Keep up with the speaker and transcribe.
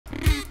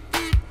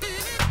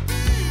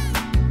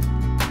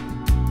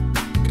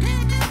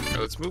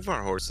move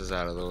our horses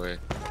out of the way.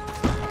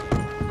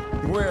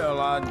 Well,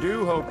 I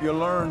do hope you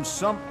learned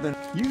something.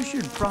 You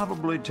should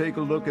probably take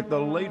a look at the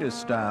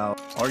latest style.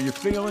 Are you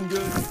feeling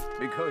good?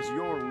 Because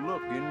you're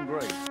looking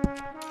great.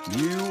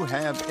 You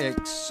have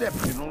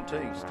exceptional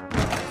taste.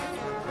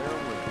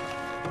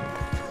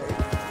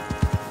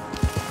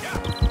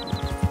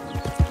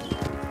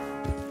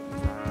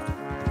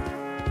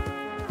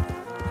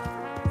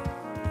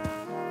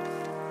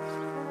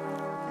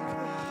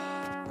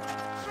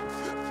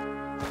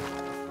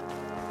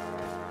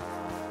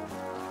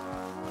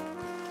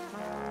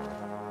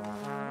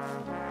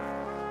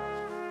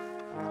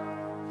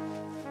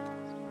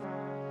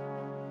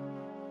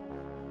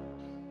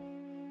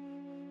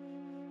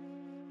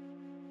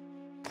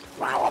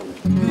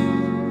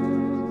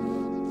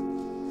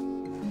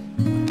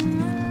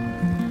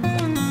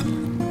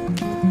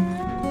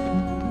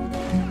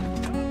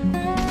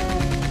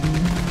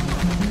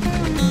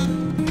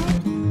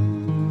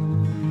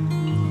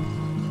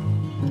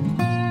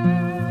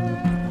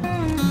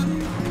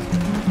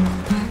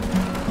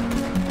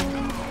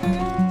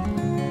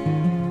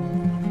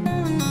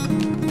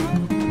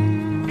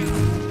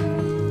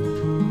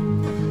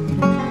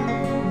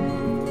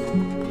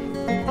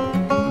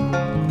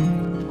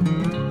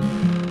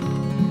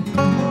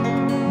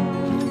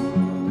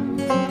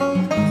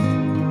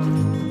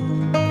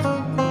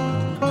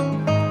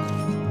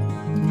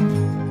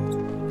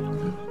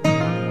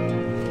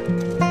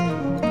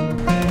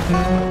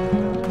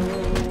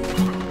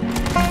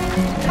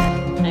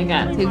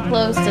 Too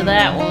close to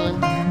that one.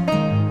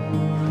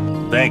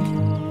 Thank you.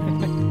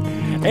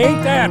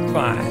 Ain't that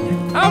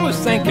fine? I was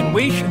thinking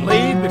we should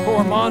leave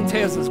before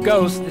Montez's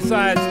ghost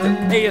decides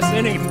to pay us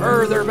any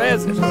further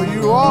visits. So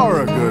you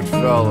are a good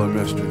fella,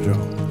 Mr.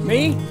 Jones.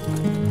 Me?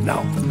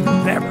 No,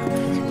 never.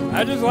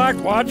 I just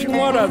like watching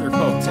what other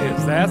folks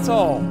is, that's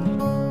all.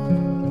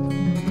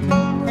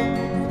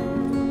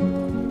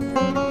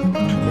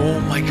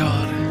 Oh my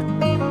god.